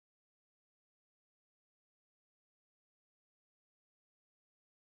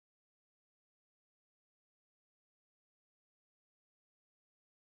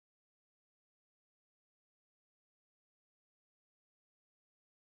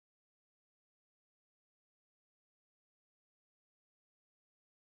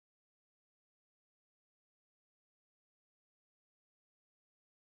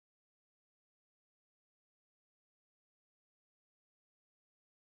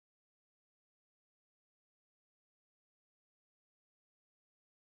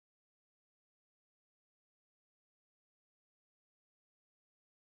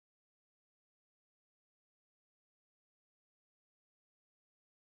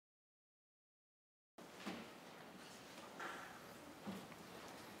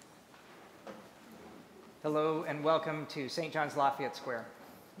Hello and welcome to St. John's Lafayette Square.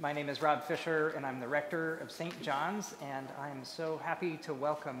 My name is Rob Fisher and I'm the rector of St. John's, and I'm so happy to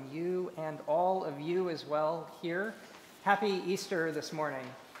welcome you and all of you as well here. Happy Easter this morning.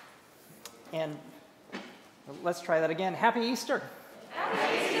 And let's try that again. Happy Easter.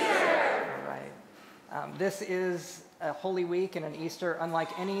 Happy Easter. All right. This is a Holy Week and an Easter unlike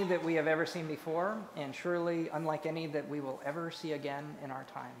any that we have ever seen before, and surely unlike any that we will ever see again in our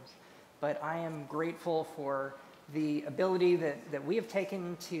times. But I am grateful for the ability that we have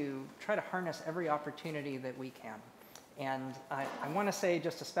taken to try to harness every opportunity that we can. And I want to say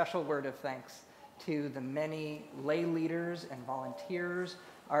just a special word of thanks to the many lay leaders and volunteers,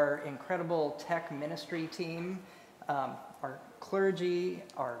 our incredible tech ministry team, our clergy,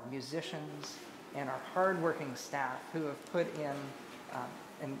 our musicians, and our hardworking staff who have put in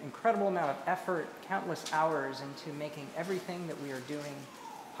an incredible amount of effort, countless hours into making everything that we are doing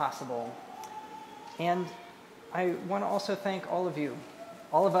possible. And I want to also thank all of you,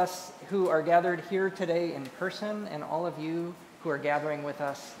 all of us who are gathered here today in person, and all of you who are gathering with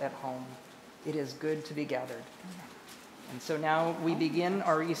us at home. It is good to be gathered. And so now we begin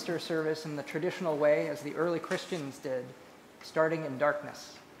our Easter service in the traditional way, as the early Christians did, starting in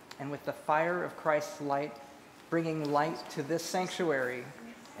darkness, and with the fire of Christ's light, bringing light to this sanctuary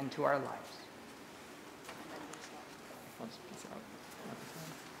and to our lives.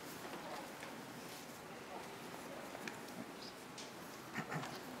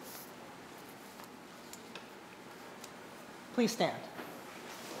 Please stand.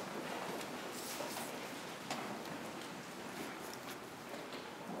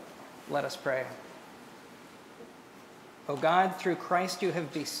 Let us pray. O God, through Christ you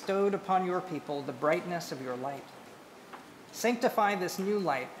have bestowed upon your people the brightness of your light. Sanctify this new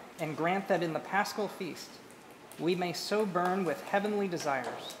light and grant that in the Paschal feast we may so burn with heavenly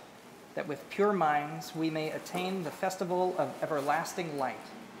desires that with pure minds we may attain the festival of everlasting light.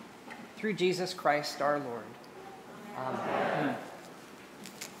 Through Jesus Christ our Lord. Amen.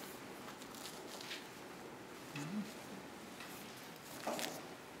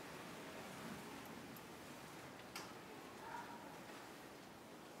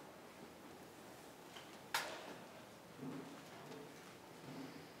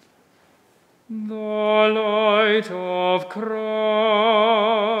 The light of Christ.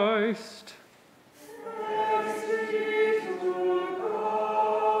 Thanks be to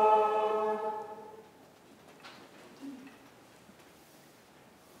God.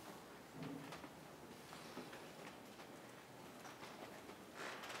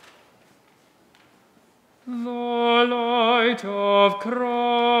 The light of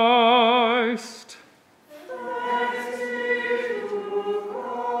Christ. Thanks be to God.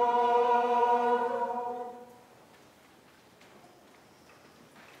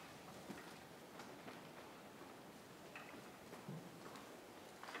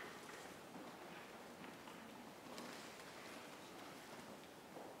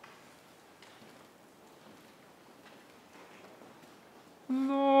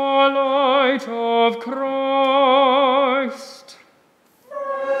 The light of Christ.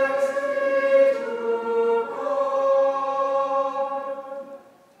 Thanks be to God.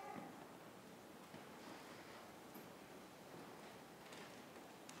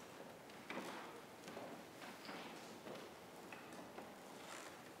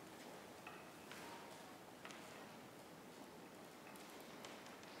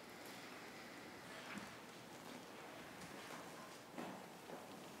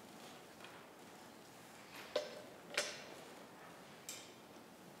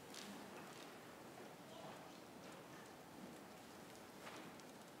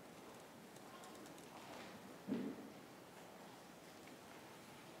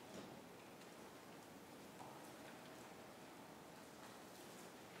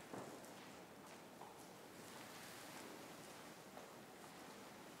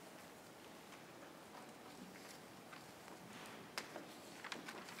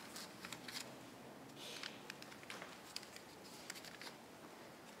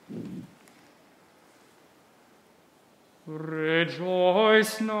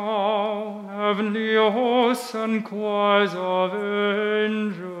 Rejoice now, heavenly hosts and choirs of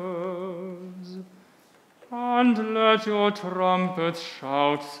angels, and let your trumpets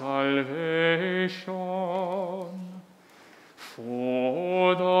shout salvation.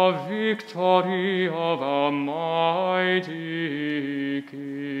 For the victory of our mighty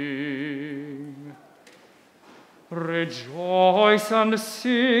King. Rejoice and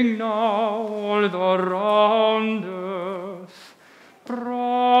sing now, all the round earth,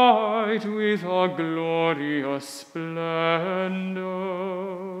 bright with a glorious splendor.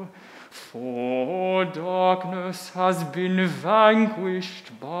 For for darkness has been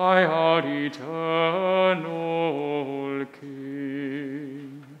vanquished by our eternal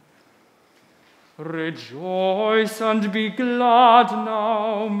King. Rejoice and be glad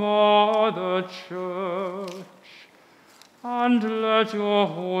now, Mother Church, and let your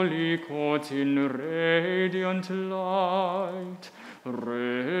holy court in radiant light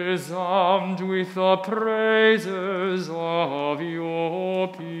resound with the praises of your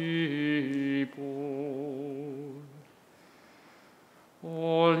people.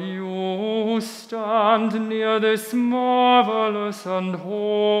 All you who stand near this marvelous and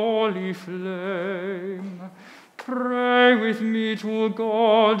holy flame, pray with me to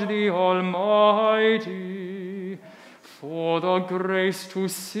God the Almighty for the grace to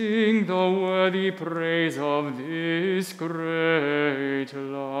sing the worthy praise of this great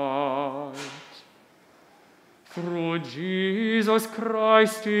light. Through Jesus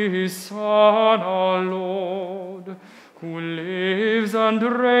Christ, his Son, our Lord, who lives and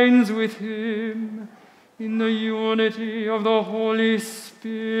reigns with him in the unity of the Holy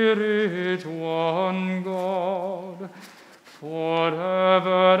Spirit, one God,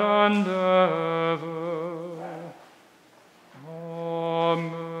 forever and ever.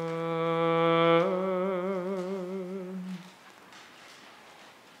 Amen.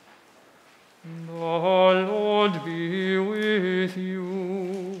 The Lord be with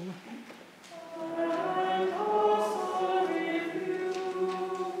you. And also with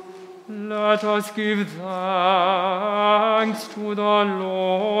you. Let us give thanks to the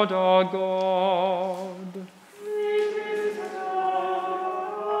Lord our God. It is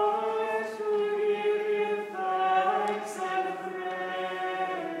right to give him thanks and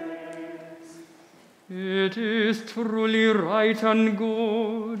praise. It is truly right and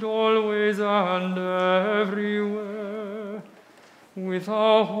good, always and everywhere, with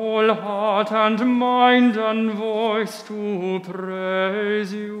our whole heart and mind and voice to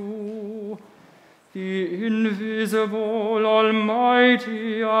praise you, the invisible,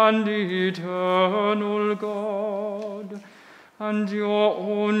 almighty, and eternal God, and your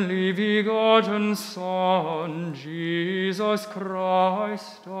only begotten Son, Jesus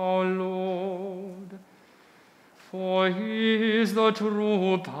Christ our Lord. For he is the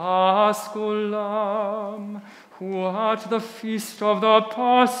true Paschal Lamb, who at the feast of the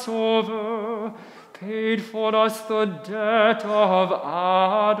Passover paid for us the debt of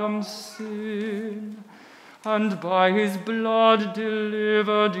Adam's sin, and by his blood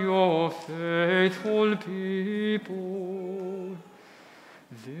delivered your faithful people.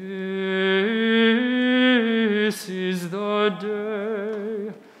 This is the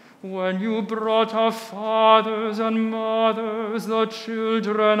day when you brought our fathers and mothers, the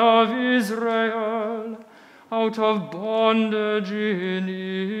children of Israel, out of bondage in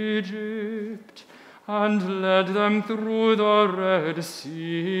Egypt, and led them through the Red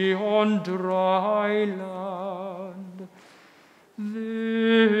Sea on dry land.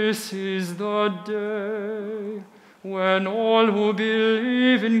 This is the day when all who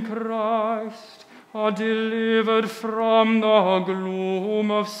believe in Christ are delivered from the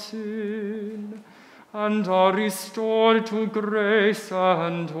gloom of sin and are restored to grace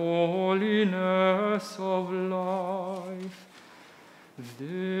and holiness of life. This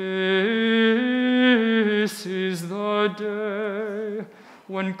is the day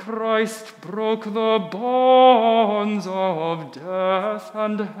when Christ broke the bonds of death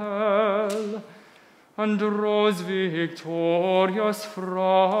and hell and rose victorious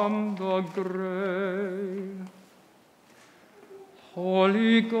from the grave.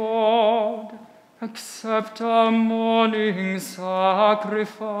 Holy God, accept a morning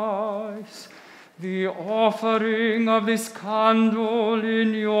sacrifice, the offering of this candle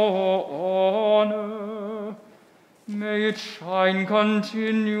in your honor. May it shine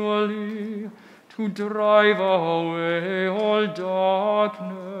continually to drive away all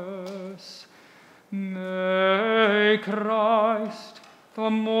darkness. May Christ, the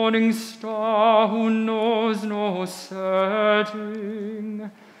morning star who knows no setting,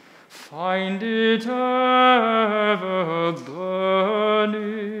 find it ever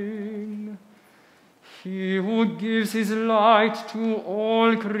burning. He who gives his light to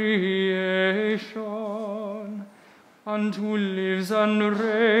all creation, and who lives and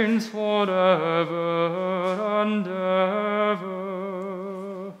reigns forever and ever.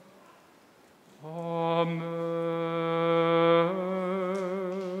 Amen.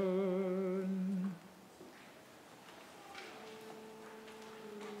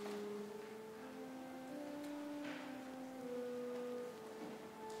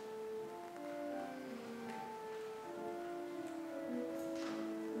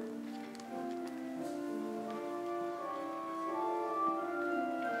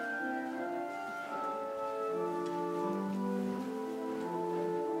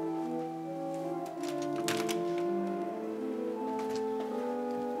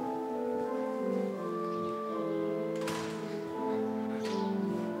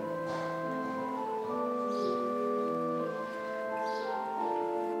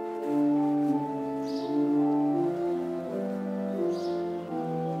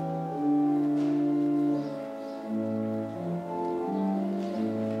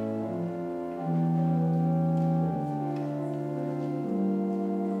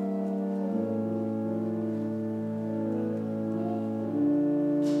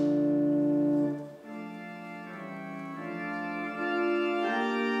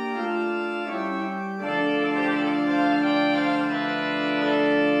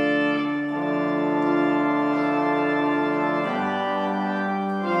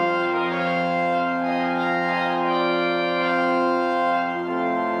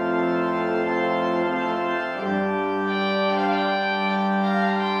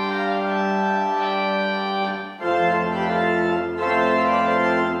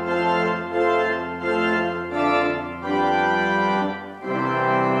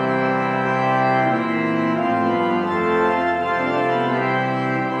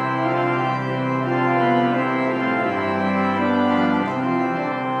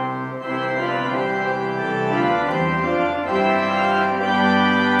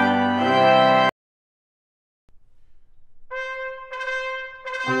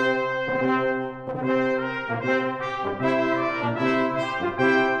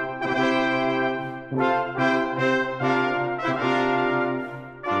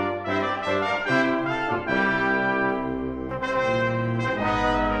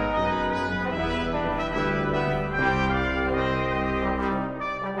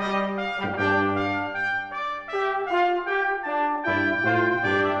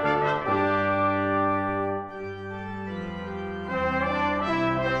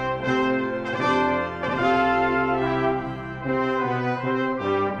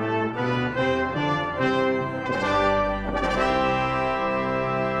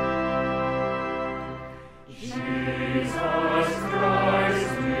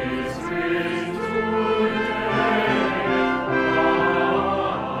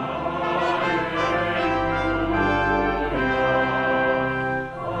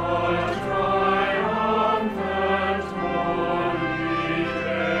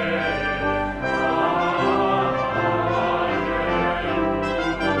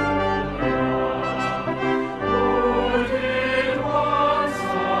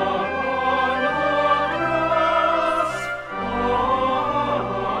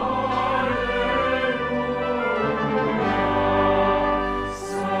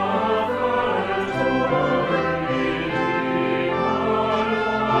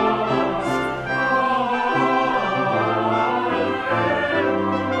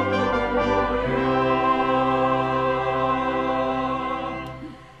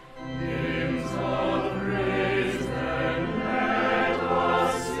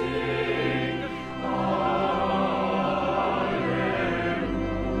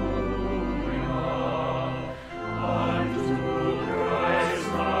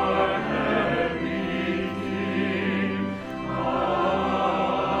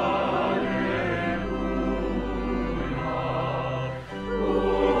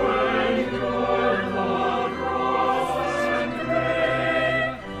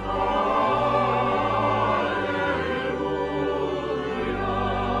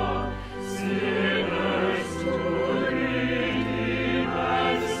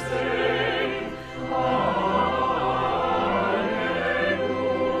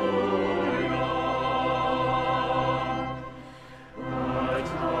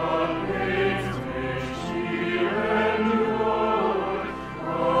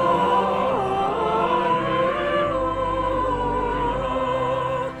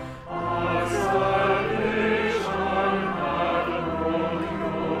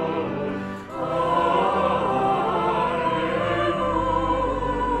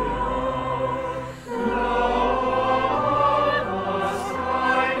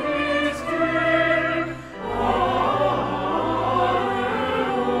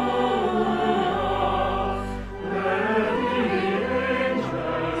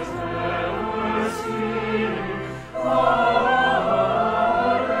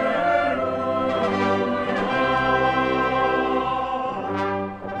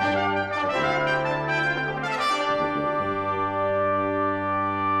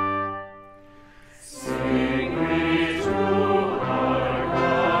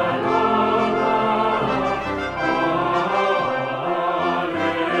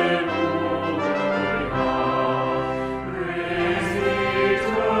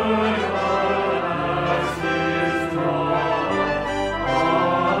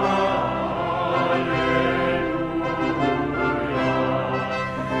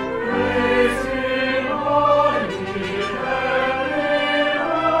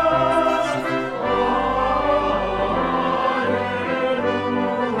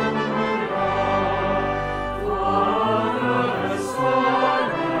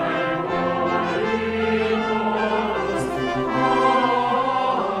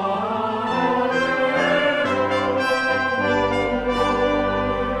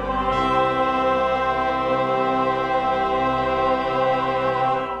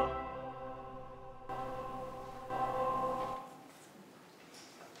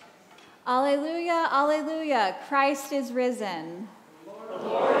 Alleluia, alleluia, Christ is risen. The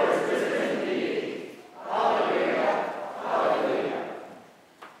Lord is risen indeed. Alleluia, alleluia.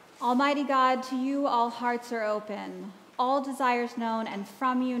 Almighty God, to you all hearts are open, all desires known, and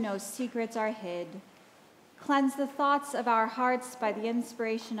from you no secrets are hid. Cleanse the thoughts of our hearts by the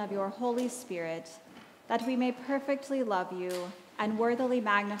inspiration of your Holy Spirit, that we may perfectly love you and worthily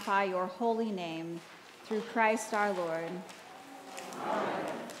magnify your holy name, through Christ our Lord.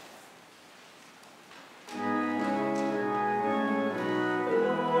 Amen. Alleluia,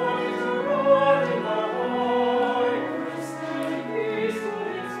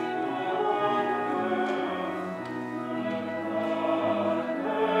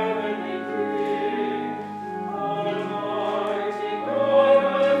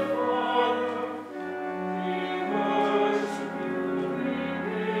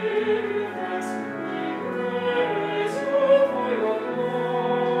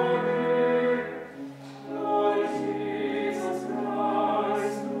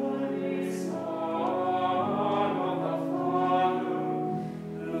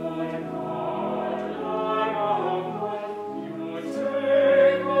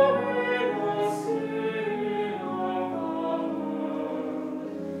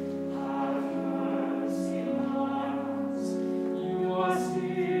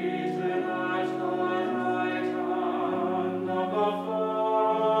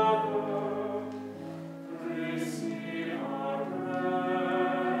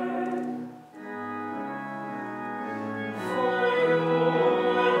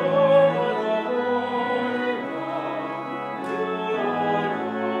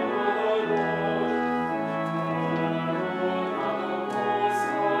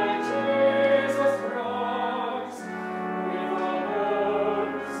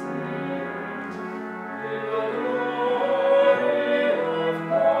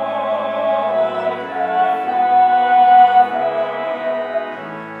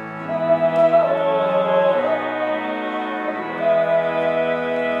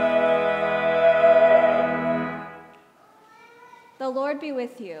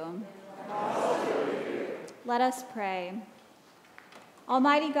 with you. Let us pray.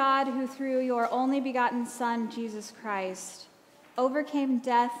 Almighty God, who through your only begotten Son, Jesus Christ, overcame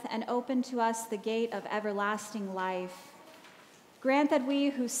death and opened to us the gate of everlasting life, grant that we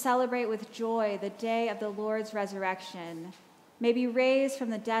who celebrate with joy the day of the Lord's resurrection may be raised from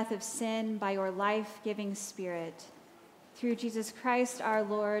the death of sin by your life-giving Spirit. Through Jesus Christ our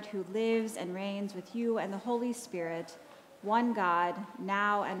Lord, who lives and reigns with you and the Holy Spirit, one God,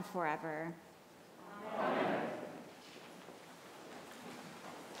 now and forever. Amen.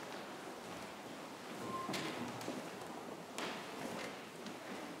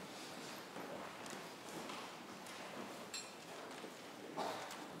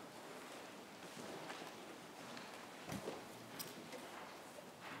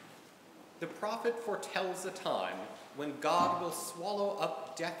 The prophet foretells a time when God will swallow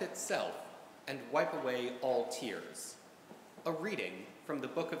up death itself and wipe away all tears. A reading from the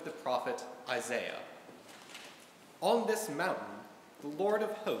book of the prophet Isaiah. On this mountain, the Lord of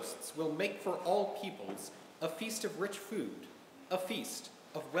hosts will make for all peoples a feast of rich food, a feast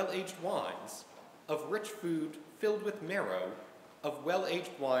of well-aged wines, of rich food filled with marrow, of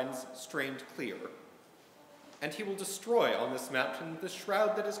well-aged wines strained clear. And he will destroy on this mountain the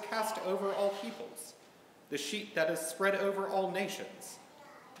shroud that is cast over all peoples, the sheet that is spread over all nations.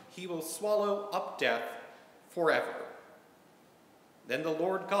 He will swallow up death forever. Then the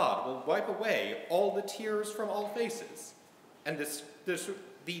Lord God will wipe away all the tears from all faces, and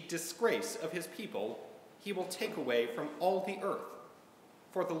the disgrace of his people he will take away from all the earth,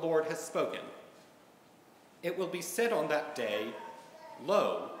 for the Lord has spoken. It will be said on that day,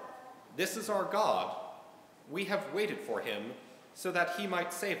 Lo, this is our God. We have waited for him so that he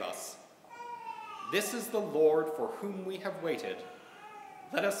might save us. This is the Lord for whom we have waited.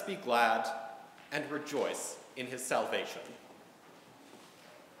 Let us be glad and rejoice in his salvation.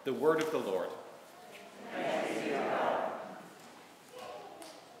 The word of the Lord. Thanks be to God.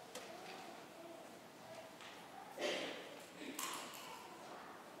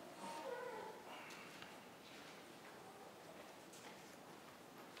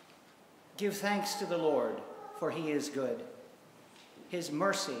 Give thanks to the Lord, for he is good. His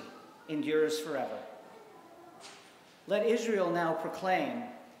mercy endures forever. Let Israel now proclaim,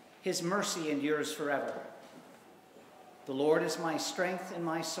 his mercy endures forever. The Lord is my strength and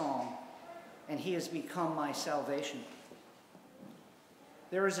my song, and he has become my salvation.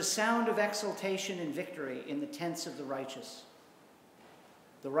 There is a sound of exultation and victory in the tents of the righteous.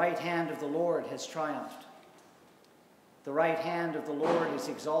 The right hand of the Lord has triumphed. The right hand of the Lord is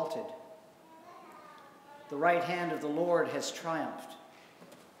exalted. The right hand of the Lord has triumphed.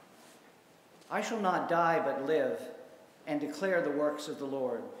 I shall not die but live and declare the works of the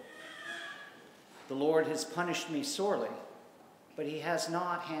Lord. The Lord has punished me sorely, but he has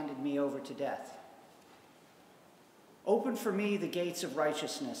not handed me over to death. Open for me the gates of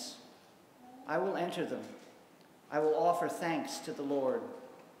righteousness. I will enter them. I will offer thanks to the Lord.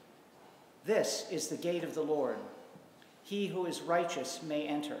 This is the gate of the Lord. He who is righteous may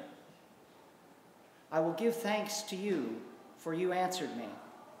enter. I will give thanks to you, for you answered me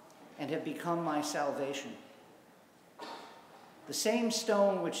and have become my salvation. The same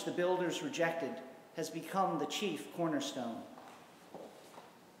stone which the builders rejected has become the chief cornerstone.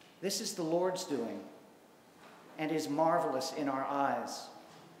 This is the Lord's doing and is marvelous in our eyes.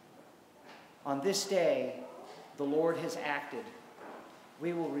 On this day, the Lord has acted.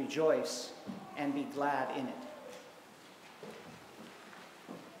 We will rejoice and be glad in it.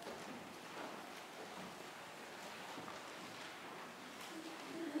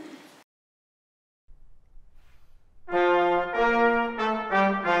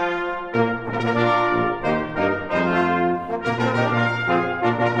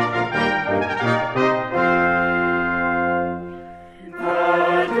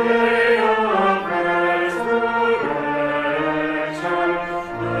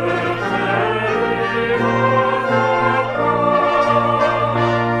 Amen.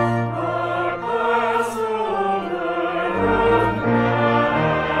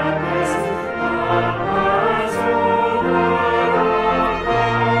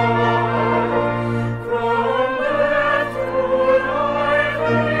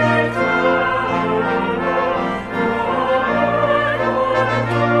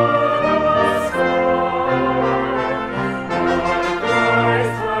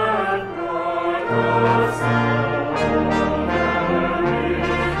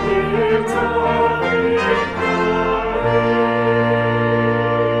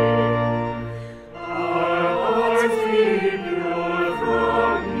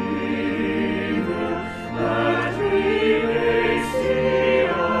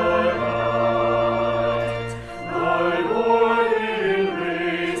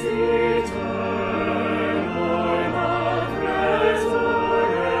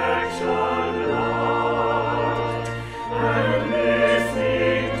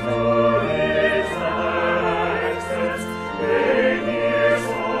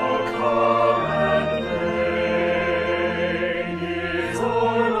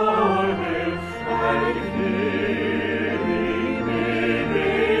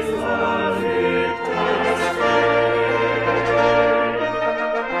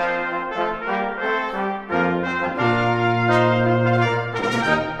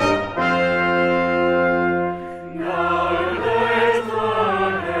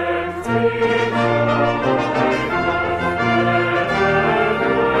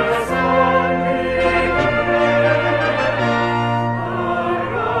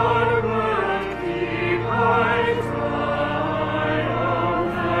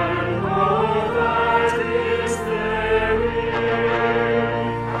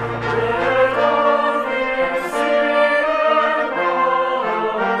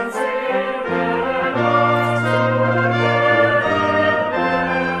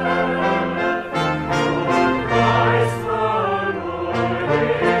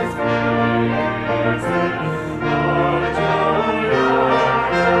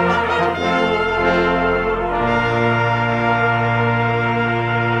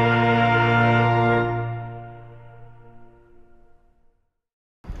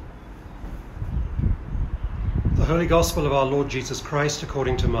 Holy Gospel of our Lord Jesus Christ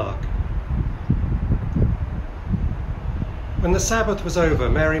according to Mark. When the Sabbath was over,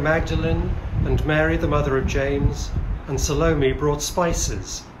 Mary Magdalene and Mary, the mother of James, and Salome brought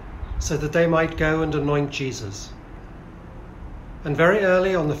spices so that they might go and anoint Jesus. And very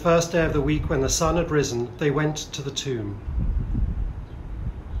early on the first day of the week, when the sun had risen, they went to the tomb.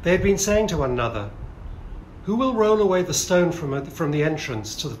 They had been saying to one another, "Who will roll away the stone from the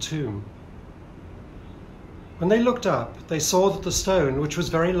entrance to the tomb?" When they looked up, they saw that the stone, which was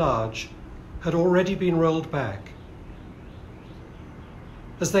very large, had already been rolled back.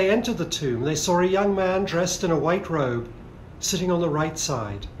 As they entered the tomb, they saw a young man dressed in a white robe sitting on the right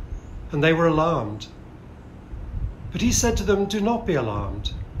side, and they were alarmed. But he said to them, "Do not be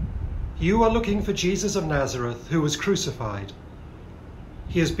alarmed. You are looking for Jesus of Nazareth, who was crucified.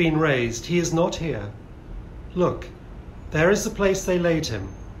 He has been raised. He is not here. Look, there is the place they laid him.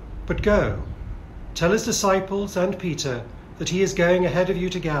 But go, tell his disciples and Peter that he is going ahead of you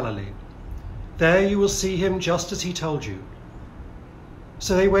to Galilee. There you will see him just as he told you."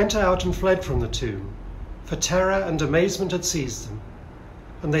 So they went out and fled from the tomb, for terror and amazement had seized them,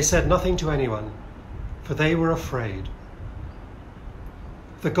 and they said nothing to anyone, for they were afraid.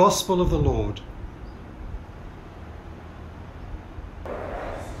 The Gospel of the Lord.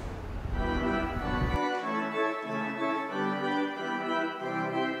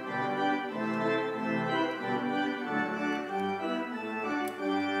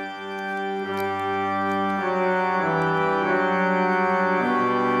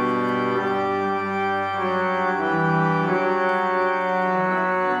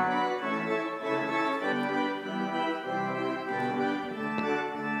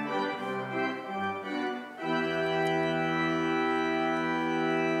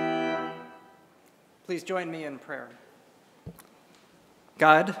 Please join me in prayer.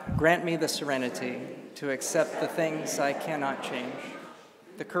 God, grant me the serenity to accept the things I cannot change,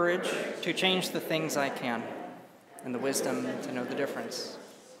 the courage to change the things I can, and the wisdom to know the difference.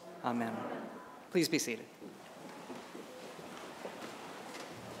 Amen. Please be seated.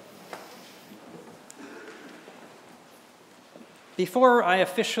 Before I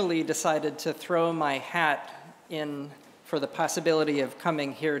officially decided to throw my hat in for the possibility of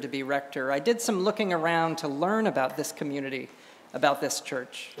coming here to be rector, I did some looking around to learn about this community, about this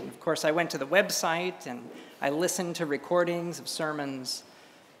church. And of course, I went to the website and I listened to recordings of sermons,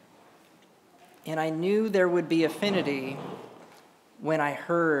 and I knew there would be affinity when I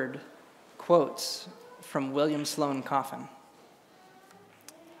heard quotes from William Sloane Coffin.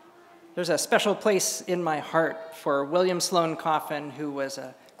 There's a special place in my heart for William Sloane Coffin, who was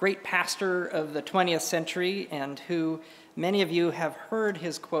a great pastor of the 20th century and who many of you have heard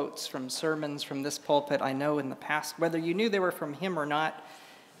his quotes from sermons from this pulpit, I know, in the past, whether you knew they were from him or not.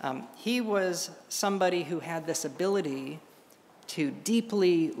 He was somebody who had this ability to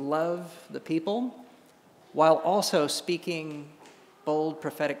deeply love the people while also speaking bold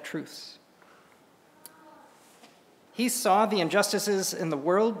prophetic truths. He saw the injustices in the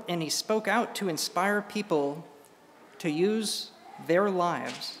world, and he spoke out to inspire people to use their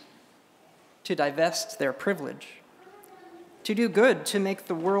lives to divest their privilege, to do good, to make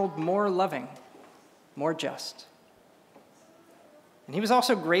the world more loving, more just. And he was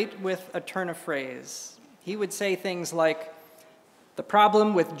also great with a turn of phrase. He would say things like, "The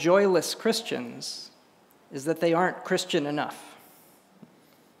problem with joyless Christians is that they aren't Christian enough."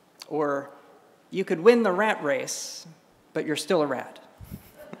 Or, "You could win the rat race, but you're still a rat."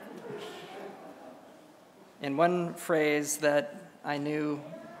 And one phrase that I knew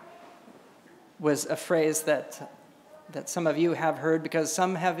was a phrase that some of you have heard, because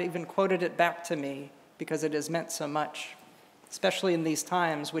some have even quoted it back to me because it has meant so much, especially in these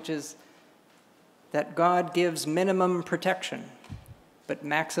times, which is that God gives minimum protection, but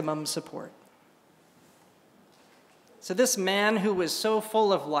maximum support. So this man who was so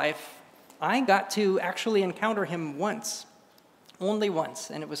full of life, I got to actually encounter him once, only once,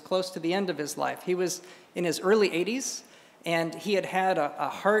 and it was close to the end of his life. He was in his early 80s, and he had had a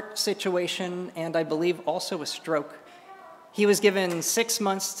heart situation and I believe also a stroke. He was given 6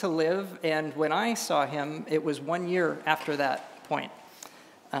 months to live, and when I saw him, it was 1 year after that point.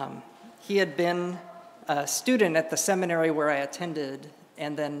 He had been a student at the seminary where I attended,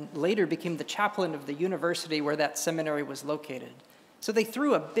 and then later became the chaplain of the university where that seminary was located. So they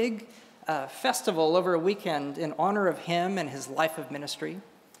threw a big festival over a weekend in honor of him and his life of ministry.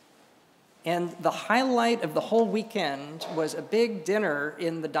 And the highlight of the whole weekend was a big dinner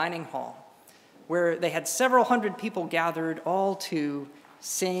in the dining hall, where they had several hundred people gathered, all to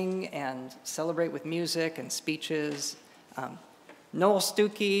sing and celebrate with music and speeches. Noel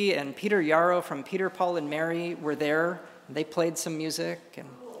Stuckey and Peter Yarrow from Peter, Paul, and Mary were there. They played some music. And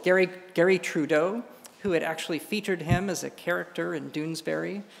Gary Trudeau, who had actually featured him as a character in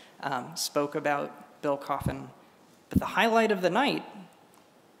Doonesbury, spoke about Bill Coffin. But the highlight of the night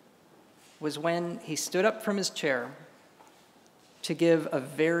was when he stood up from his chair to give a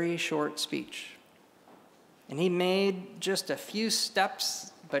very short speech. And he made just a few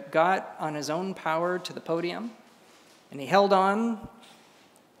steps, but got on his own power to the podium. And he held on,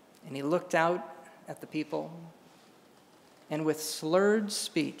 and he looked out at the people. And with slurred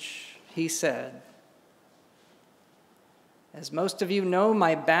speech, he said, "As most of you know,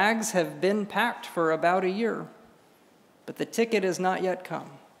 my bags have been packed for about a year, but the ticket has not yet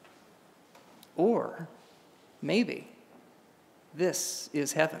come. Or maybe this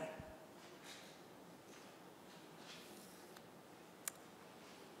is heaven."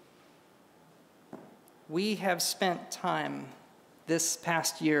 We have spent time this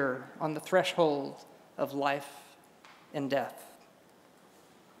past year on the threshold of life and death.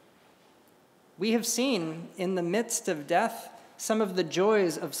 We have seen in the midst of death some of the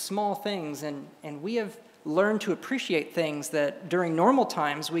joys of small things, and we have learned to appreciate things that during normal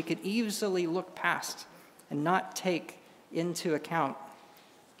times we could easily look past and not take into account.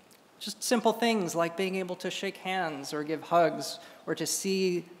 Just simple things like being able to shake hands or give hugs or to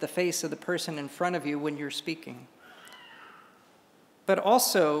see the face of the person in front of you when you're speaking. But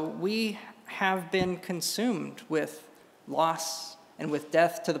also, we have been consumed with loss and with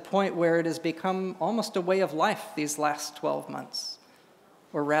death to the point where it has become almost a way of life these last 12 months,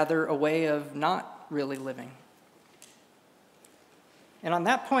 or rather a way of not really living. And on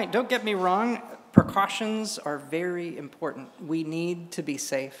that point, don't get me wrong, precautions are very important. We need to be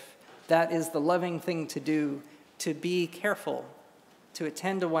safe. That is the loving thing to do, to be careful, to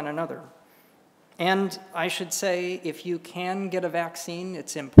attend to one another. And I should say, if you can get a vaccine,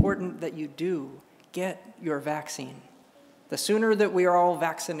 it's important that you do get your vaccine. The sooner that we are all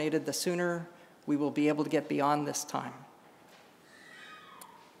vaccinated, the sooner we will be able to get beyond this time.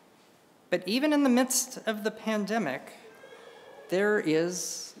 But even in the midst of the pandemic, there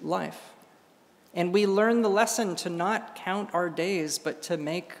is life. And we learn the lesson to not count our days, but to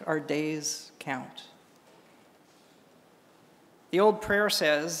make our days count. The old prayer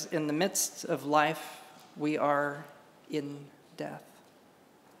says, in the midst of life, we are in death.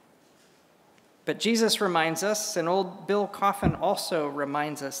 But Jesus reminds us, and old Bill Coffin also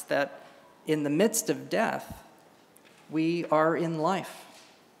reminds us, that in the midst of death, we are in life.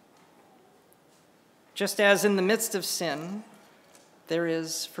 Just as in the midst of sin, there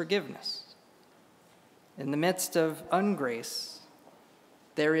is forgiveness. In the midst of ungrace,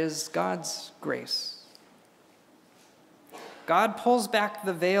 there is God's grace. God pulls back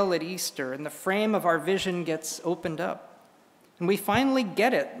the veil at Easter, and the frame of our vision gets opened up. And we finally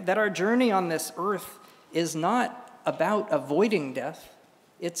get it, that our journey on this earth is not about avoiding death,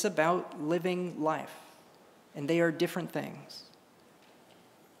 it's about living life. And they are different things.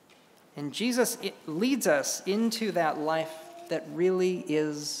 And Jesus leads us into that life that really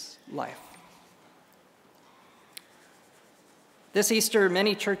is life. This Easter,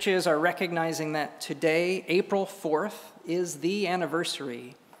 many churches are recognizing that today, April 4th, is the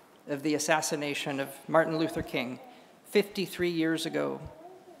anniversary of the assassination of Martin Luther King 53 years ago.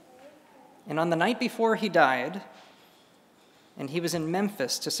 And on the night before he died, and he was in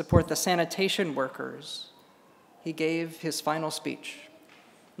Memphis to support the sanitation workers, he gave his final speech.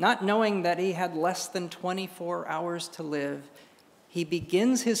 Not knowing that he had less than 24 hours to live, he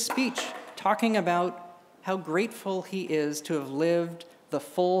begins his speech talking about how grateful he is to have lived the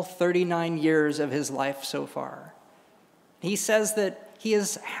full 39 years of his life so far. He says that he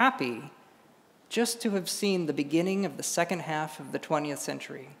is happy just to have seen the beginning of the second half of the 20th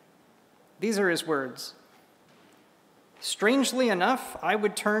century. These are his words. "Strangely enough, I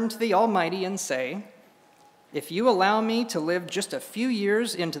would turn to the Almighty and say, if you allow me to live just a few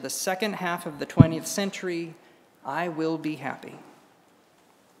years into the second half of the 20th century, I will be happy."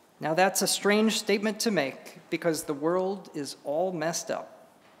 Now that's a strange statement to make because the world is all messed up.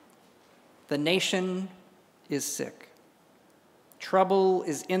 The nation is sick. Trouble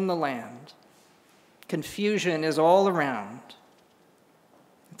is in the land. Confusion is all around.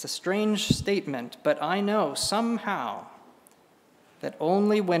 It's a strange statement, but I know somehow that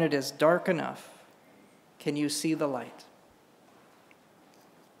only when it is dark enough can you see the light.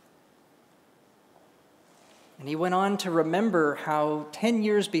 And he went on to remember how 10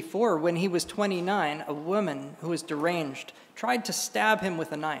 years before, when he was 29, a woman who was deranged tried to stab him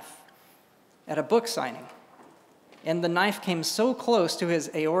with a knife at a book signing. And the knife came so close to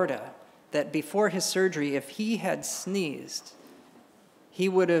his aorta that before his surgery, if he had sneezed, he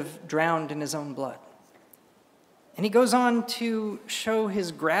would have drowned in his own blood. And he goes on to show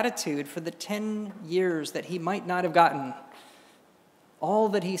his gratitude for the 10 years that he might not have gotten, all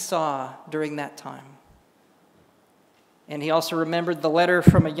that he saw during that time. And he also remembered the letter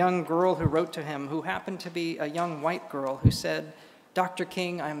from a young girl who wrote to him, who happened to be a young white girl, who said, "Dr.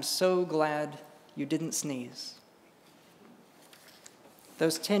 King, I'm so glad you didn't sneeze."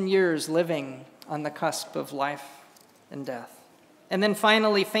 Those 10 years living on the cusp of life and death. And then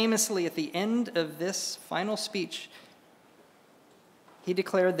finally, famously, at the end of this final speech, he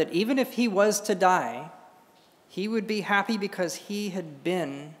declared that even if he was to die, he would be happy because he had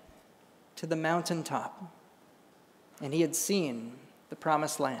been to the mountaintop and he had seen the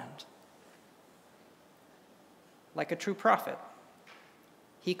promised land. Like a true prophet,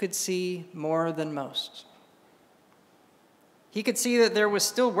 he could see more than most. He could see that there was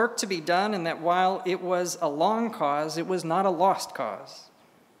still work to be done and that while it was a long cause, it was not a lost cause.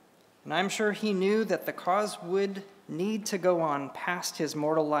 And I'm sure he knew that the cause would need to go on past his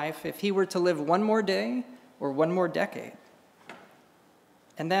mortal life if he were to live one more day or one more decade.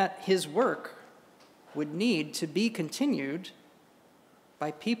 And that his work would need to be continued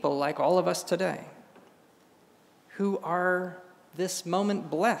by people like all of us today, who are this moment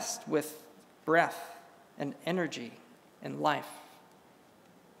blessed with breath and energy and life.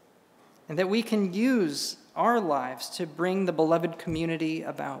 And that we can use our lives to bring the beloved community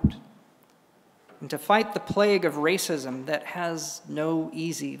about and to fight the plague of racism that has no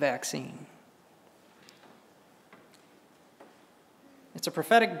easy vaccine. It's a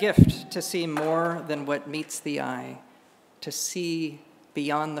prophetic gift to see more than what meets the eye, to see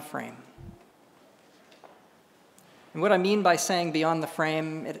beyond the frame. And what I mean by saying beyond the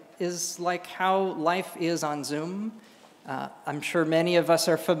frame, it is like how life is on Zoom. I'm sure many of us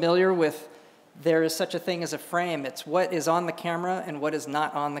are familiar with there is such a thing as a frame. It's what is on the camera and what is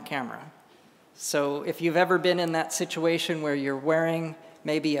not on the camera. So if you've ever been in that situation where you're wearing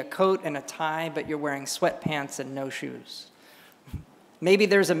maybe a coat and a tie, but you're wearing sweatpants and no shoes. Maybe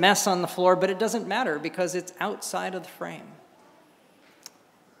there's a mess on the floor, but it doesn't matter because it's outside of the frame.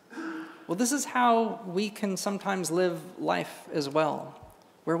 Well, this is how we can sometimes live life as well,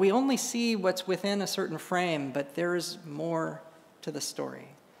 where we only see what's within a certain frame, but there is more to the story.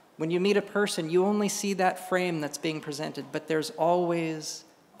 When you meet a person, you only see that frame that's being presented, but there's always,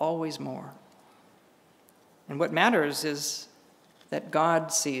 always more. And what matters is that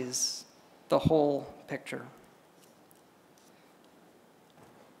God sees the whole picture.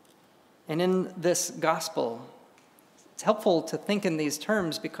 And in this gospel, it's helpful to think in these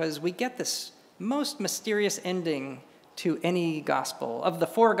terms because we get this most mysterious ending to any gospel. Of the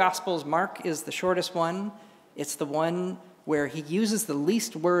 4 gospels, Mark is the shortest one. It's the one where he uses the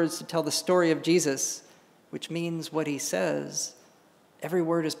least words to tell the story of Jesus, which means what he says, every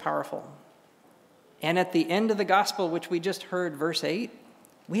word is powerful. And at the end of the gospel, which we just heard, verse 8,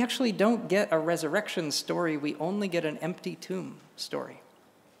 we actually don't get a resurrection story. We only get an empty tomb story.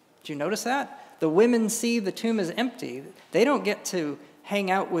 Did you notice that? The women see the tomb is empty. They don't get to hang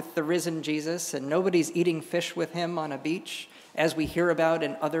out with the risen Jesus, and nobody's eating fish with him on a beach, as we hear about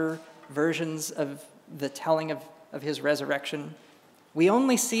in other versions of the telling of his resurrection. We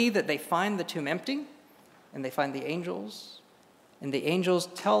only see that they find the tomb empty, and they find the angels, and the angels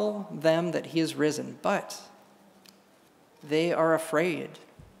tell them that he is risen, but they are afraid.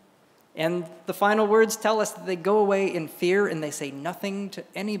 And the final words tell us that they go away in fear and they say nothing to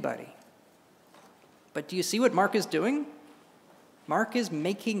anybody. But do you see what Mark is doing? Mark is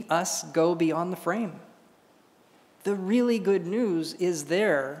making us go beyond the frame. The really good news is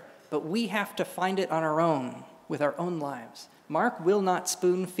there, but we have to find it on our own, with our own lives. Mark will not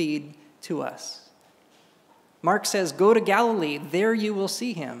spoon feed to us. Mark says, go to Galilee, there you will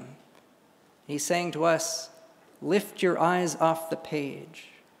see him. He's saying to us, lift your eyes off the page.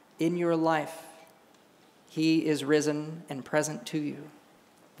 In your life, he is risen and present to you.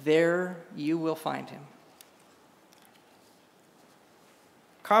 There you will find him.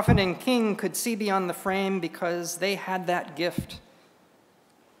 Coffin and King could see beyond the frame because they had that gift.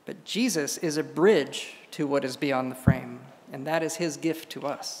 But Jesus is a bridge to what is beyond the frame, and that is his gift to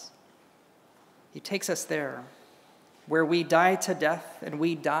us. He takes us there, where we die to death and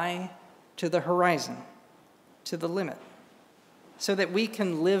we die to the horizon, to the limit, so that we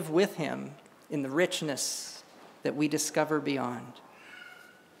can live with him in the richness that we discover beyond.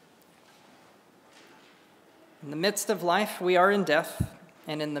 In the midst of life, we are in death,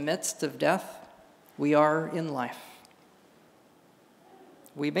 and in the midst of death, we are in life.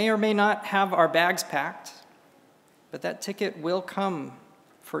 We may or may not have our bags packed, but that ticket will come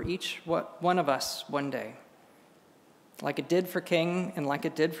for each one of us one day. like it did for King and like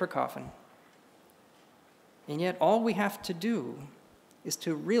it did for Coffin. And yet all we have to do is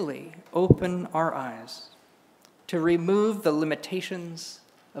to really open our eyes, to remove the limitations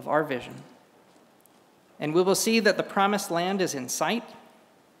of our vision. And we will see that the promised land is in sight,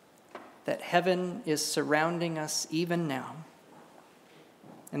 that heaven is surrounding us even now,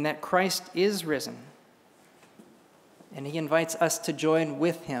 and that Christ is risen, and he invites us to join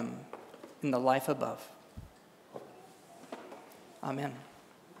with him in the life above. Amen.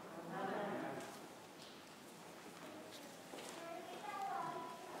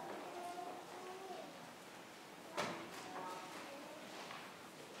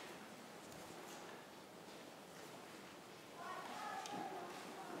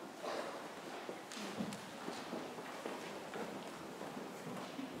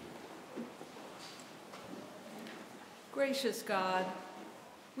 Gracious God,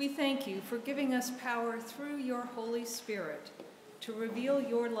 we thank you for giving us power through your Holy Spirit to reveal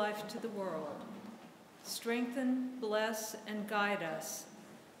your life to the world. Strengthen, bless, and guide us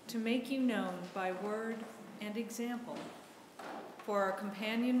to make you known by word and example. For our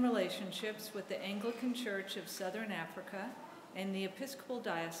companion relationships with the Anglican Church of Southern Africa and the Episcopal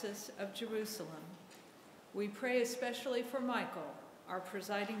Diocese of Jerusalem, we pray especially for Michael, our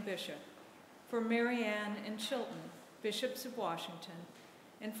presiding bishop, for Marianne and Chilton, bishops of Washington,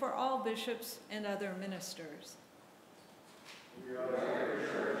 and for all bishops and other ministers. We are your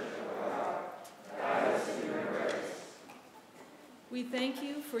church, O God. Guide us in your grace. We thank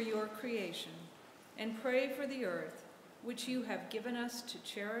you for your creation and pray for the earth, which you have given us to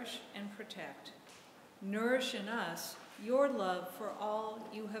cherish and protect. Nourish in us your love for all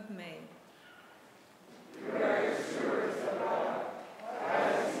you have made. We are your stewards, O God.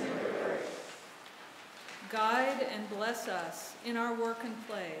 Guide us in your grace. Guide and bless us in our work and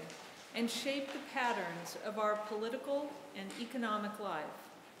play, and shape the patterns of our political and economic life.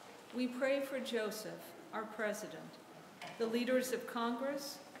 We pray for Joseph, our president, the leaders of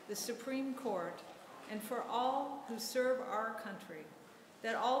Congress, the Supreme Court, and for all who serve our country,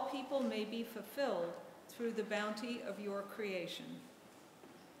 that all people may be fulfilled through the bounty of your creation.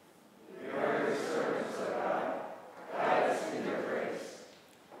 We are your servants, O God. Guide us in your grace.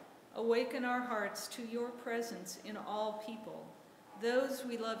 Awaken our hearts to your presence in all people, those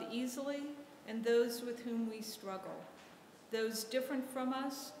we love easily and those with whom we struggle, those different from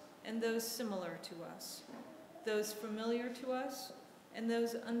us and those similar to us, those familiar to us and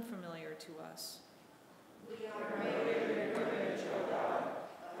those unfamiliar to us. We are made in your image, O God.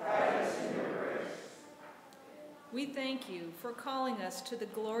 Guide us in your grace. We thank you for calling us to the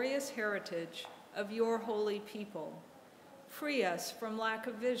glorious heritage of your holy people. Free us from lack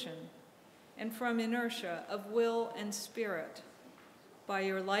of vision and from inertia of will and spirit. By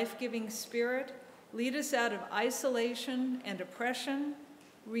your life-giving Spirit, lead us out of isolation and oppression,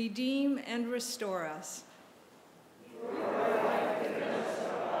 redeem and restore us.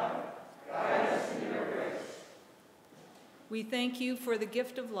 We thank you for the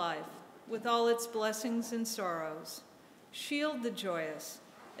gift of life, with all its blessings and sorrows. Shield the joyous,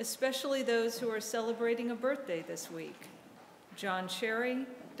 especially those who are celebrating a birthday this week. John Sherry,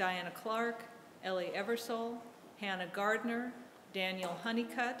 Diana Clark, Ellie Eversole, Hannah Gardner, Daniel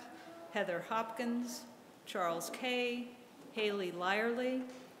Honeycutt, Heather Hopkins, Charles Kay, Haley Lyerly,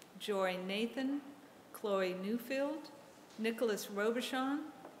 Joy Nathan, Chloe Newfield, Nicholas Robichon,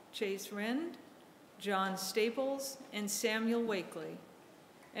 Chase Rind, John Staples, and Samuel Wakely.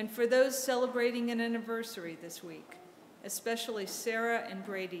 And for those celebrating an anniversary this week, especially Sarah and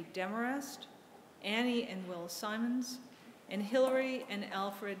Brady Demarest, Annie and Will Simons, and Hillary and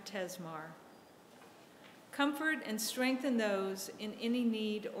Alfred Tesmar. Comfort and strengthen those in any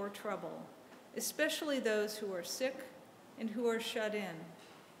need or trouble, especially those who are sick and who are shut in.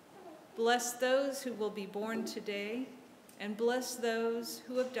 Bless those who will be born today, and bless those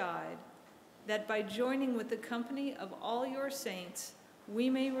who have died, that by joining with the company of all your saints, we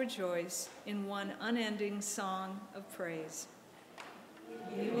may rejoice in one unending song of praise.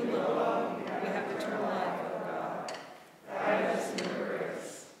 You alone, we have eternal life, O God. Guide us in your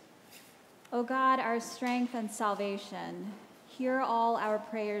grace. O God, our strength and salvation, hear all our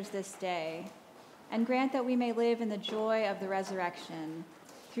prayers this day, and grant that we may live in the joy of the resurrection,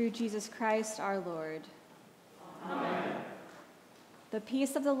 through Jesus Christ our Lord. Amen. The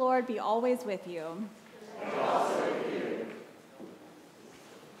peace of the Lord be always with you. And also with you.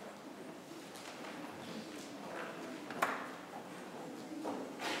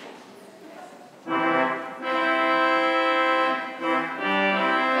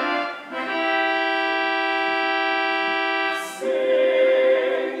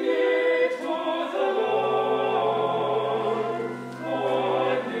 Sing ye to the Lord.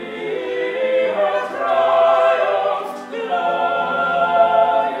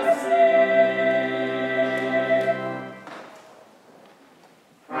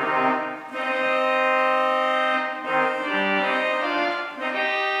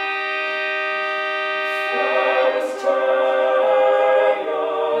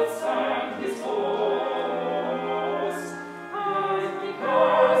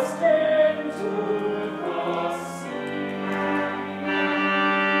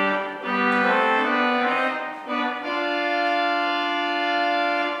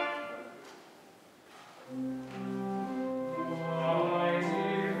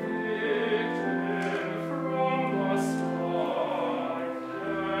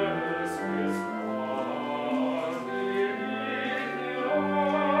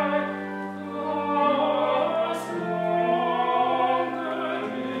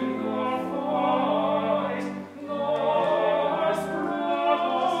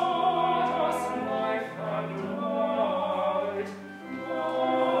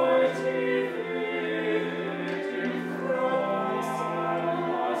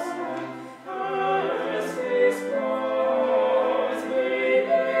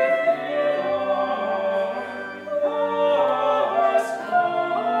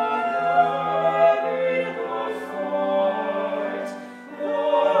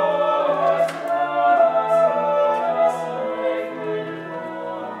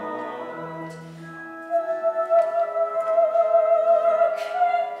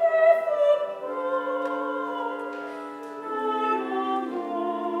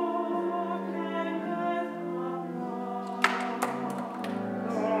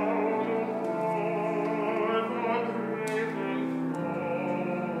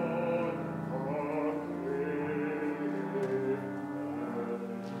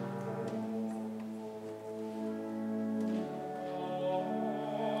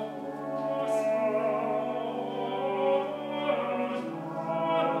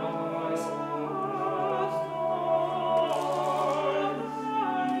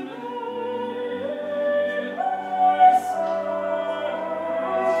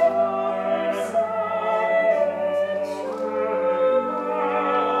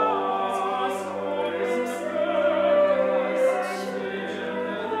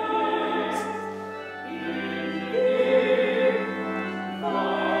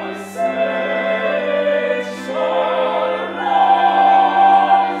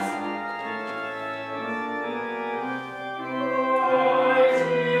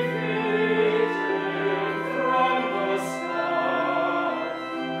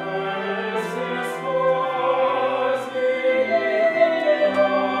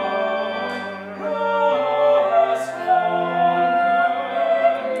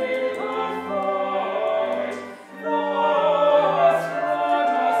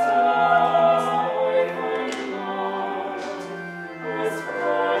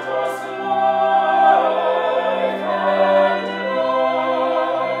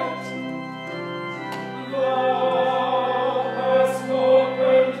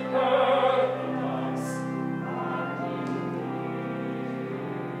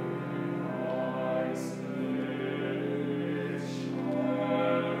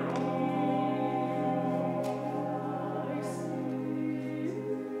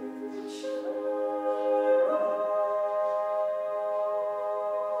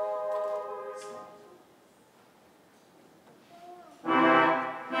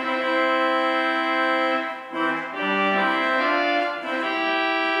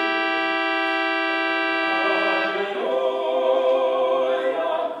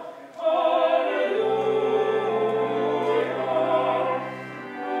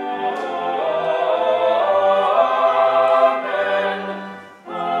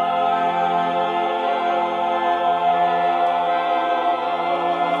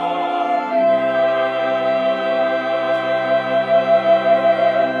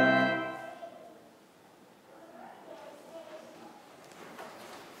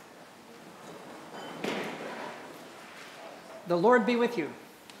 The Lord be with you.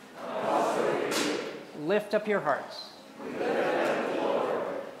 Lift up your hearts.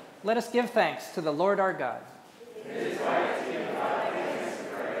 Let us give thanks to the Lord our God.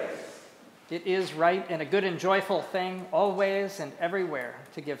 It is right and a good and joyful thing, always and everywhere,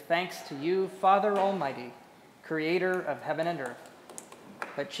 to give thanks to you, Father Almighty, creator of heaven and earth.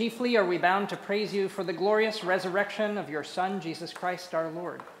 But chiefly are we bound to praise you for the glorious resurrection of your Son, Jesus Christ our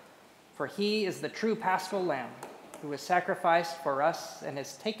Lord. For he is the true Paschal Lamb, who was sacrificed for us and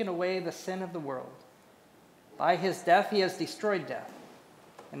has taken away the sin of the world. By his death he has destroyed death,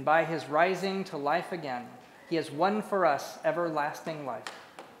 and by his rising to life again, he has won for us everlasting life.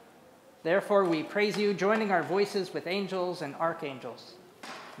 Therefore we praise you, joining our voices with angels and archangels,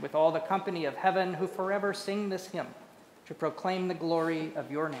 with all the company of heaven who forever sing this hymn to proclaim the glory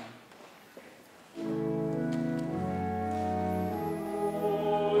of your name.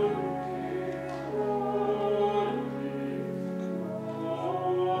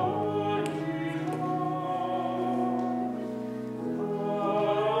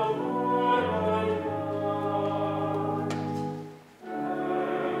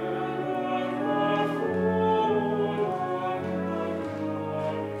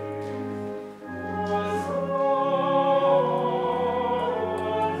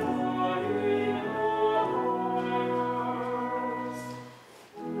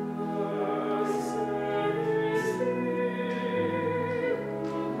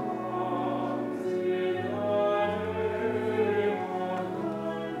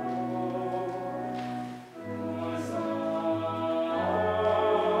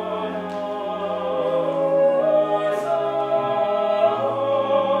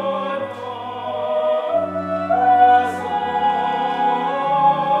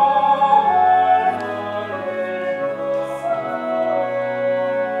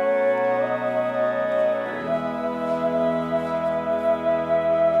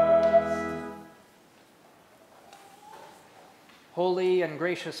 Holy and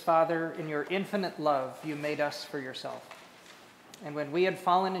gracious Father, in your infinite love, you made us for yourself. And when we had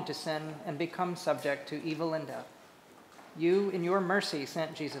fallen into sin and become subject to evil and death, you, in your mercy,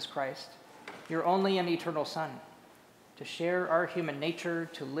 sent Jesus Christ, your only and eternal Son, to share our human nature,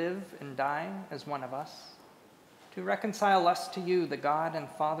 to live and die as one of us, to reconcile us to you, the God and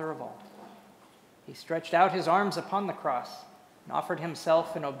Father of all. He stretched out his arms upon the cross and offered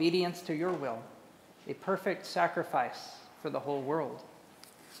himself in obedience to your will, a perfect sacrifice for the whole world.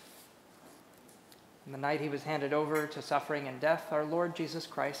 On the night he was handed over to suffering and death, our Lord Jesus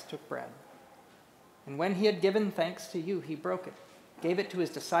Christ took bread. And when he had given thanks to you, he broke it, gave it to his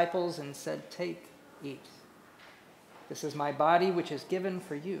disciples, and said, "Take, eat. This is my body, which is given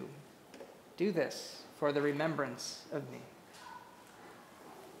for you. Do this for the remembrance of me."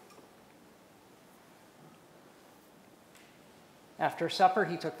 After supper,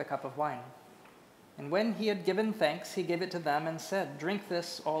 he took the cup of wine. And when he had given thanks, he gave it to them and said, "Drink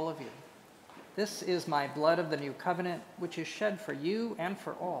this, all of you. This is my blood of the new covenant, which is shed for you and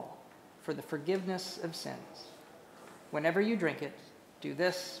for all, for the forgiveness of sins. Whenever you drink it, do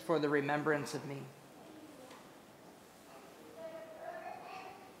this for the remembrance of me."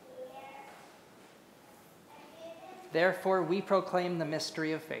 Therefore, we proclaim the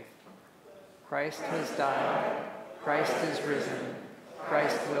mystery of faith. Christ has died. Christ is risen.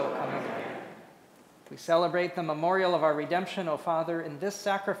 Christ will come again. We celebrate the memorial of our redemption, O Father, in this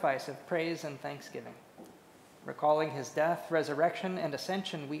sacrifice of praise and thanksgiving. Recalling his death, resurrection, and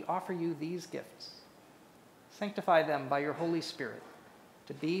ascension, we offer you these gifts. Sanctify them by your Holy Spirit,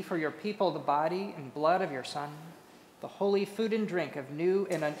 to be for your people the body and blood of your Son, the holy food and drink of new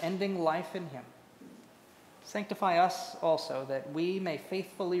and unending life in him. Sanctify us also, that we may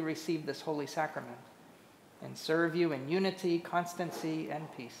faithfully receive this holy sacrament and serve you in unity, constancy,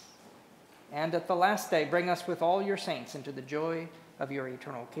 and peace. And at the last day, bring us with all your saints into the joy of your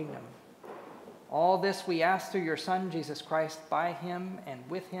eternal kingdom. All this we ask through your Son, Jesus Christ, by him and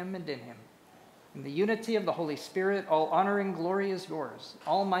with him and in him. In the unity of the Holy Spirit, all honor and glory is yours,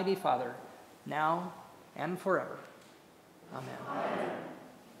 Almighty Father, now and forever. Amen. Amen.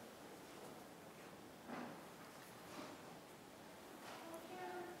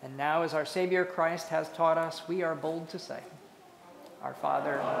 And now, as our Savior Christ has taught us, we are bold to say, "Our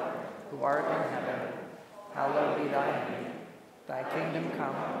Father, who art in heaven, hallowed be thy name. Thy kingdom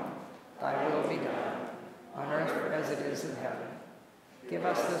come, thy will be done, on earth as it is in heaven. Give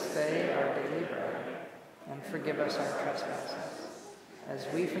us this day our daily bread, and forgive us our trespasses, as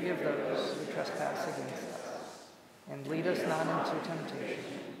we forgive those who trespass against us. And lead us not into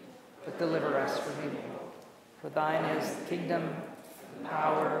temptation, but deliver us from evil. For thine is the kingdom, the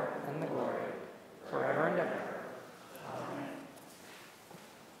power, and the glory, forever and ever. Amen.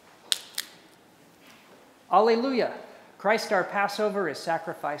 Alleluia! Christ our Passover is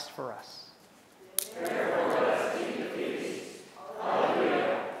sacrificed for us.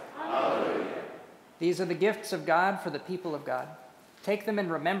 These are the gifts of God for the people of God. Take them in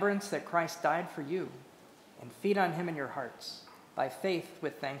remembrance that Christ died for you, and feed on him in your hearts by faith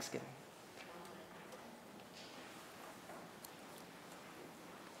with thanksgiving.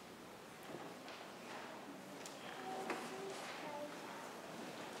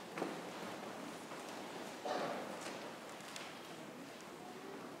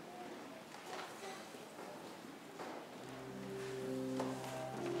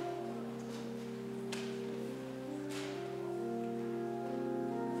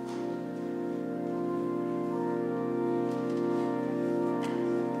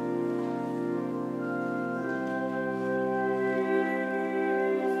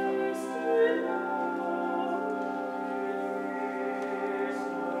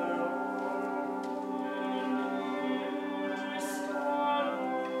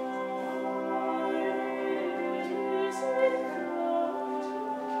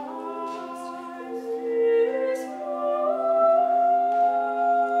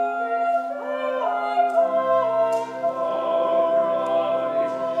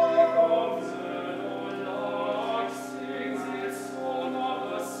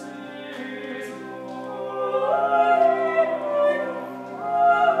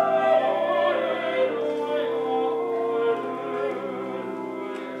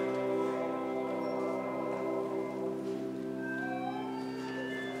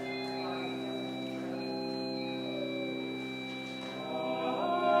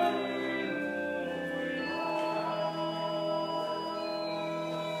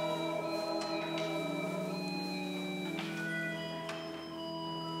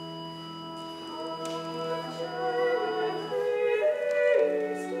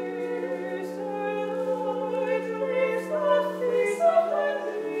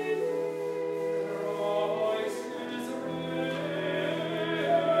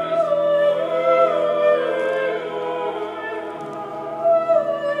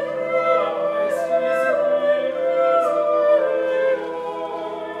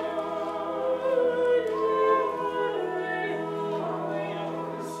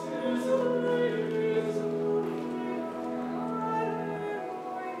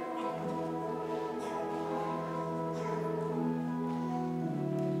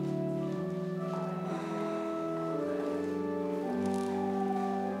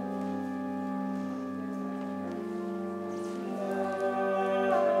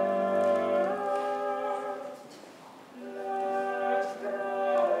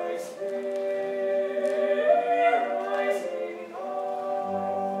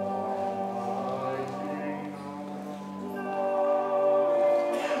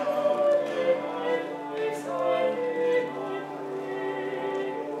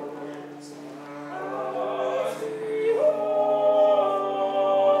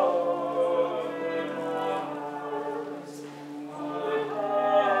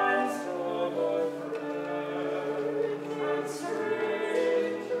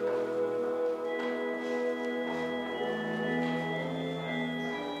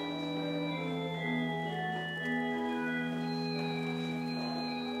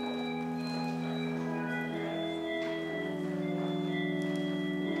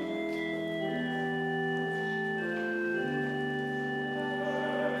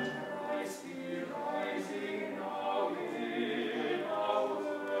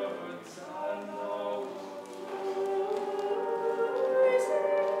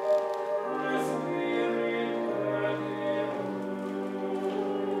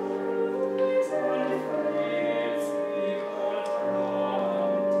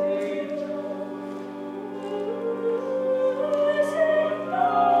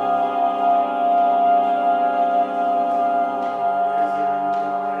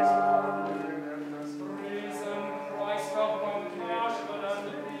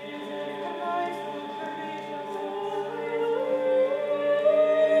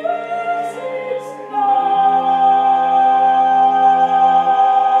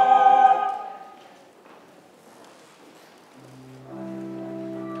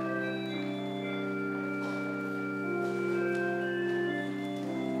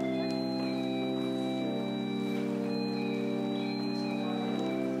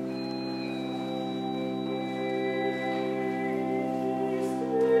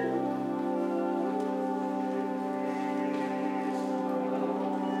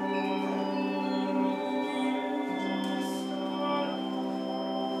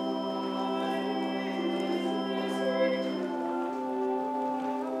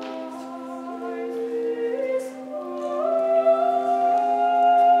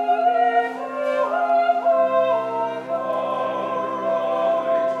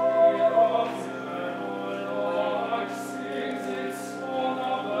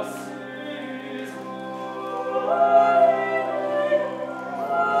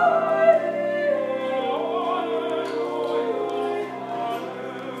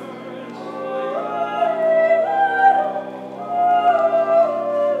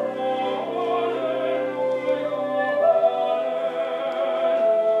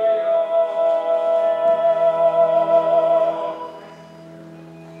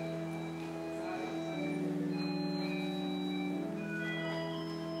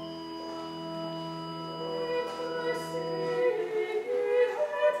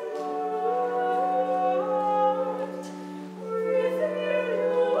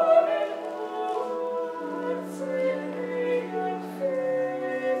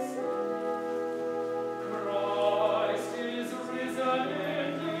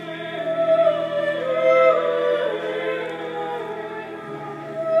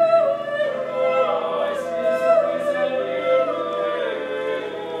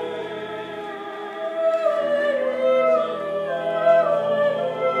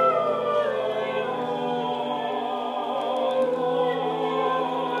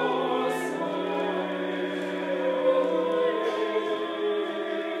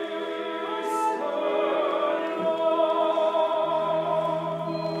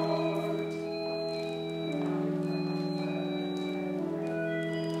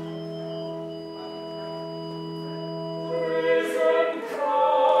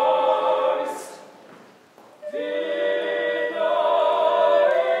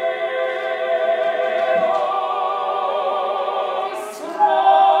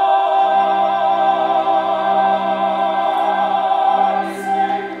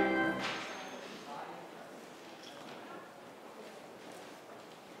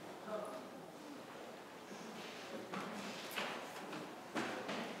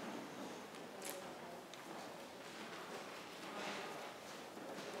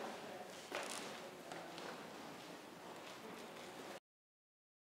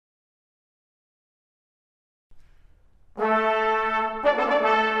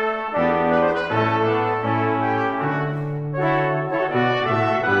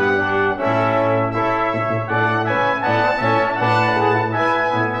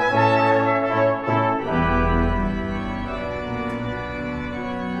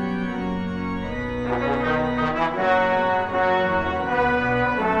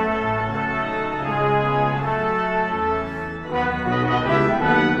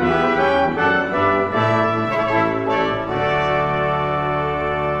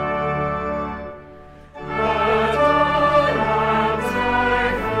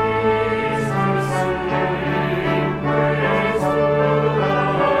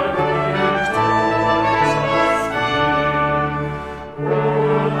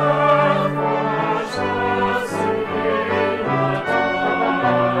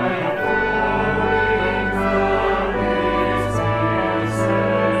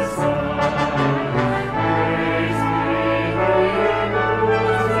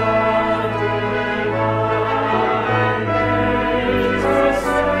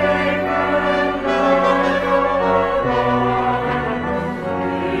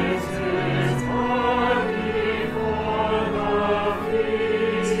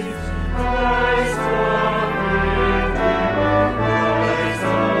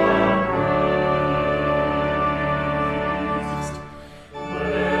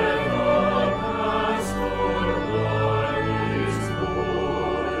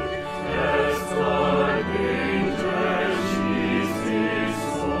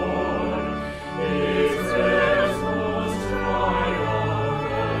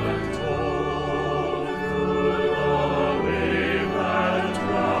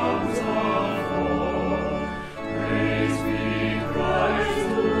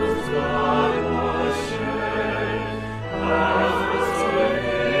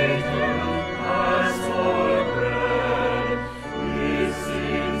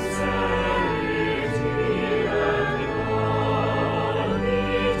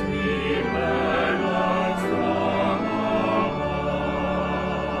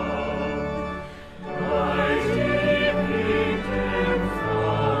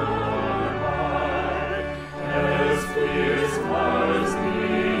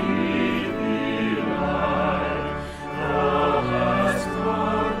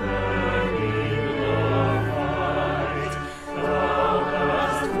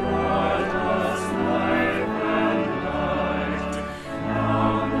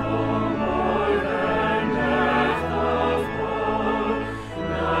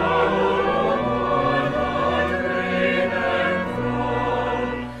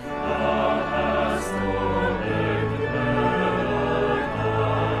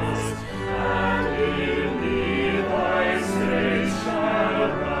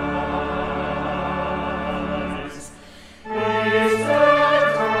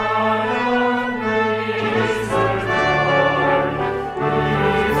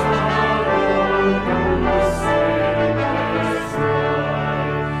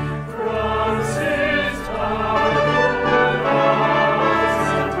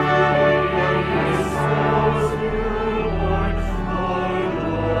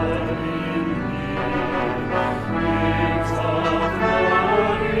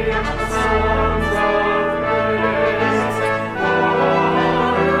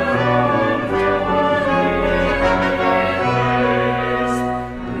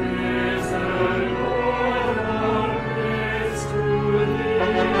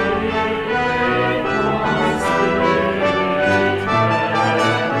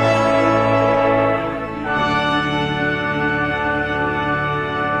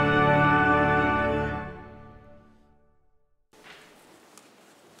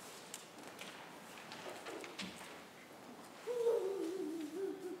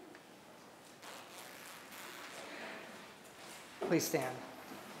 Please stand.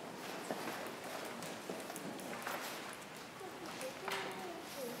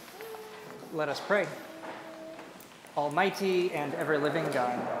 Let us pray. Almighty and ever-living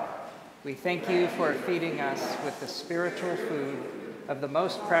God, we thank you for feeding us with the spiritual food of the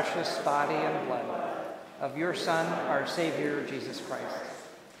most precious body and blood of your Son, our Savior, Jesus Christ,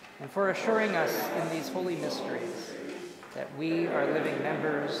 and for assuring us in these holy mysteries that we are living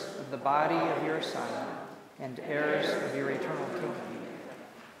members of the body of your Son and heirs of your eternal kingdom.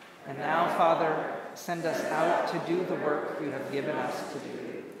 And now, Father, send us out to do the work you have given us to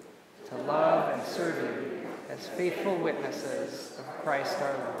do, to love and serve you as faithful witnesses of Christ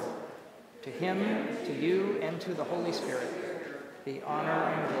our Lord. To him, to you, and to the Holy Spirit be honor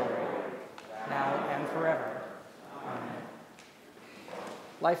and glory, now and forever. Amen.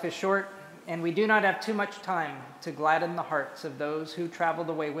 Life is short, and we do not have too much time to gladden the hearts of those who traveled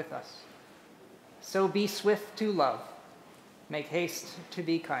away with us. So be swift to love, make haste to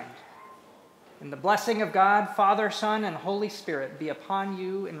be kind. And the blessing of God, Father, Son, and Holy Spirit be upon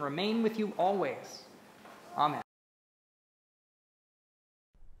you and remain with you always. Amen.